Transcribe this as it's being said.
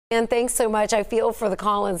And thanks so much. I feel for the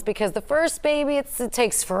Collins because the first baby, it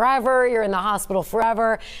takes forever. You're in the hospital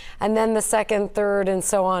forever. And then the second, third, and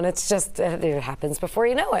so on. It's just, it happens before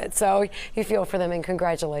you know it. So you feel for them, and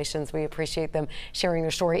congratulations. We appreciate them sharing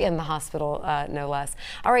their story in the hospital, no less.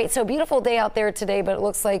 All right, so beautiful day out there today, but it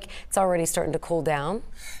looks like it's already starting to cool down.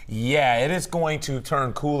 Yeah, it is going to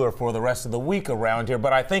turn cooler for the rest of the week around here.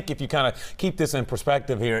 But I think if you kind of keep this in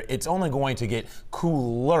perspective here, it's only going to get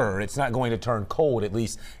cooler. It's not going to turn cold, at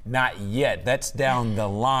least not yet. That's down the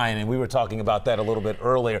line, and we were talking about that a little bit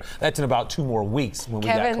earlier. That's in about 2 more weeks when we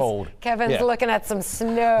got cold. Kevin's looking at some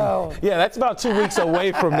snow. Yeah, that's about 2 weeks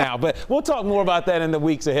away from now, but we'll talk more about that in the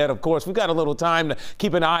weeks ahead. Of course, we've got a little time to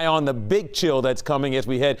keep an eye on the big chill that's coming as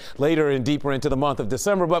we head later and deeper into the month of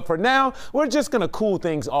December. But for now, we're just going to cool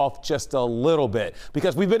things off just a little bit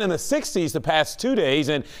because we've been in the 60s the past 2 days,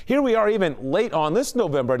 and here we are even late on this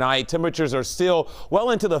November night. Temperatures are still well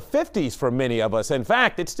into the 50s for many of us. In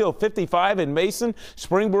fact, it's still 55 in Mason,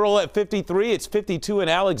 Springboro at 53, it's 52 in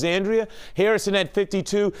Alexandria, Harrison at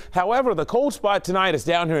 52. However, the cold spot tonight is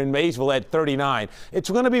down here in Maysville at 39. It's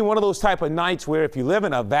going to be one of those type of nights where if you live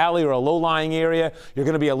in a valley or a low-lying area, you're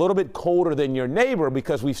going to be a little bit colder than your neighbor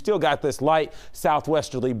because we've still got this light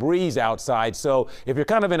southwesterly breeze outside. So if you're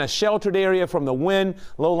kind of in a sheltered area from the wind,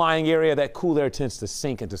 low-lying area, that cool air tends to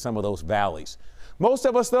sink into some of those valleys. Most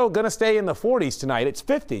of us, though, going to stay in the 40s tonight. It's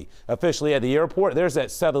 50 officially at the airport. There's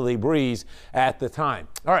that southerly breeze at the time.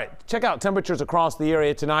 All right, check out temperatures across the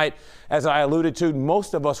area tonight. As I alluded to,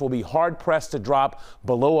 most of us will be hard-pressed to drop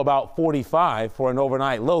below about 45 for an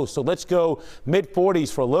overnight low. So let's go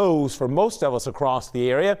mid-40s for lows for most of us across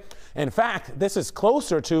the area. In fact, this is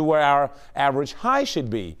closer to where our average high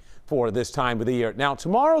should be for this time of the year. Now,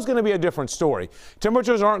 tomorrow's going to be a different story.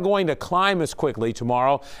 Temperatures aren't going to climb as quickly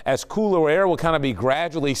tomorrow as cooler air will kind of be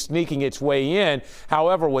gradually sneaking its way in.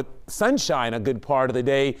 However, with sunshine a good part of the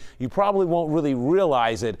day, you probably won't really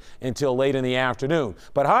realize it until late in the afternoon.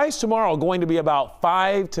 But highs tomorrow are going to be about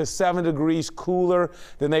 5 to 7 degrees cooler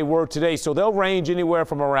than they were today. So they'll range anywhere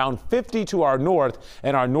from around 50 to our north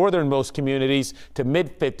and our northernmost communities to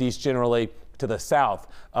mid-50s generally to the south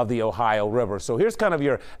of the Ohio River. So here's kind of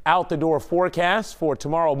your out-the-door forecast for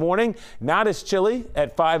tomorrow morning. Not as chilly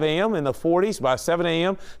at 5 a.m. in the 40s. By 7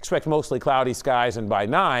 a.m., expect mostly cloudy skies, and by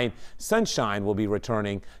 9, sunshine will be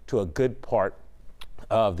returning to a good part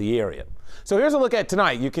of the area. So here's a look at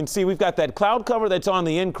tonight. You can see we've got that cloud cover that's on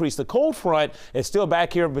the increase. The cold front is still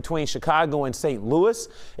back here between Chicago and St. Louis.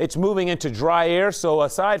 It's moving into dry air, so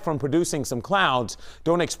aside from producing some clouds,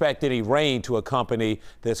 don't expect any rain to accompany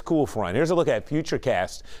this cool front. Here's a look at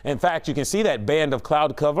Futurecast. In fact, you can see that band of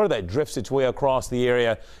cloud cover that drifts its way across the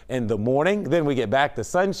area in the morning. Then we get back to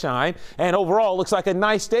sunshine, and overall, it looks like a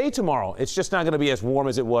nice day tomorrow. It's just not going to be as warm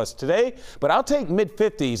as it was today, but I'll take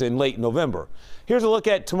mid-50s in late November. Here's a look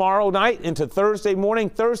at tomorrow night into Thursday morning.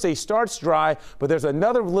 Thursday starts dry, but there's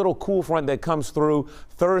another little cool front that comes through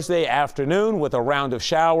Thursday afternoon with a round of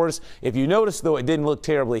showers. If you notice, though, it didn't look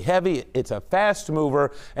terribly heavy. It's a fast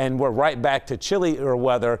mover, and we're right back to chillier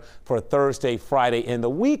weather for Thursday, Friday, and the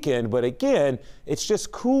weekend. But again, it's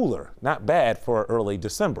just cooler. Not bad for early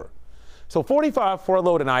December. So 45 for a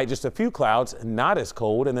low tonight, just a few clouds, not as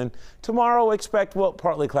cold. And then tomorrow, expect, well,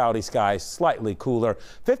 partly cloudy skies, slightly cooler.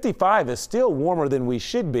 55 is still warmer than we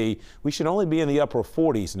should be. We should only be in the upper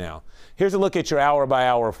 40s now. Here's a look at your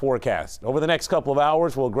hour-by-hour forecast. Over the next couple of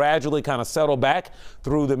hours, we'll gradually kind of settle back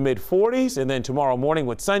through the mid-40s. And then tomorrow morning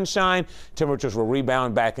with sunshine, temperatures will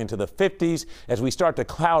rebound back into the 50s as we start to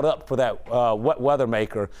cloud up for that wet weather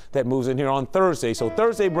maker that moves in here on Thursday. So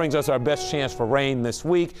Thursday brings us our best chance for rain this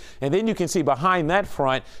week. And then you can see behind that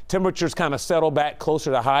front, temperatures kind of settle back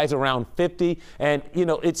closer to highs around 50. And, you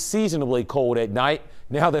know, it's seasonably cold at night.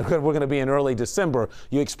 Now that we're going to be in early December,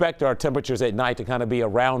 you expect our temperatures at night to kind of be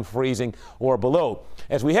around freezing or below.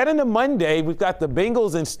 As we head into Monday, we've got the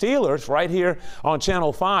Bengals and Steelers right here on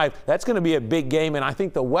Channel 5. That's going to be a big game, and I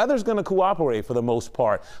think the weather's going to cooperate for the most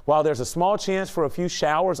part. While there's a small chance for a few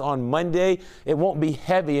showers on Monday, it won't be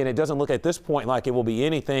heavy, and it doesn't look at this point like it will be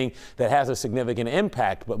anything that has a significant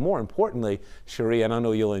impact. But more importantly, Cherie, and I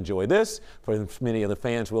know you'll enjoy this, for many of the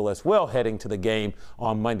fans will as well, heading to the game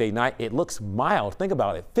on Monday night, it looks mild. Think about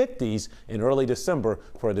it, 50s in early December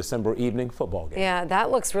for a December evening football game. Yeah, that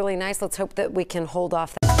looks really nice. Let's hope that we can hold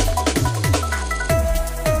off that.